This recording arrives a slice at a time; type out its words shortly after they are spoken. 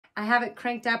I have it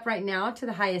cranked up right now to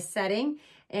the highest setting,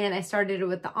 and I started it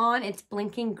with the on. It's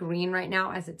blinking green right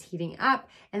now as it's heating up.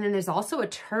 And then there's also a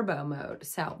turbo mode.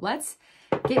 So let's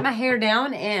get my hair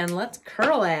down and let's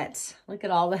curl it. Look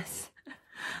at all this.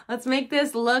 Let's make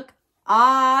this look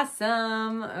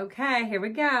awesome. Okay, here we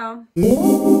go.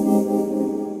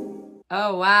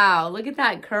 Oh, wow. Look at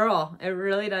that curl. It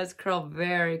really does curl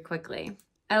very quickly.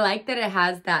 I like that it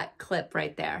has that clip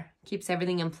right there. Keeps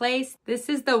everything in place. This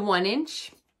is the 1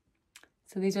 inch.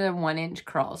 So these are the 1 inch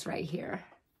curls right here.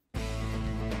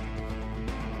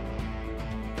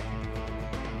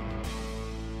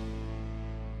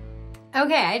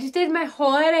 Okay, I just did my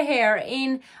whole head of hair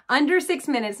in under 6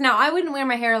 minutes. Now, I wouldn't wear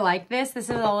my hair like this. This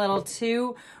is a little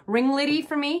too ringletty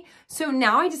for me. So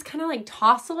now I just kind of like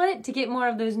tousle it to get more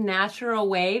of those natural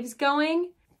waves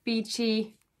going.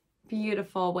 Beachy,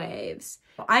 beautiful waves.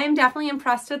 I am definitely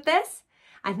impressed with this.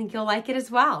 I think you'll like it as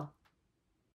well.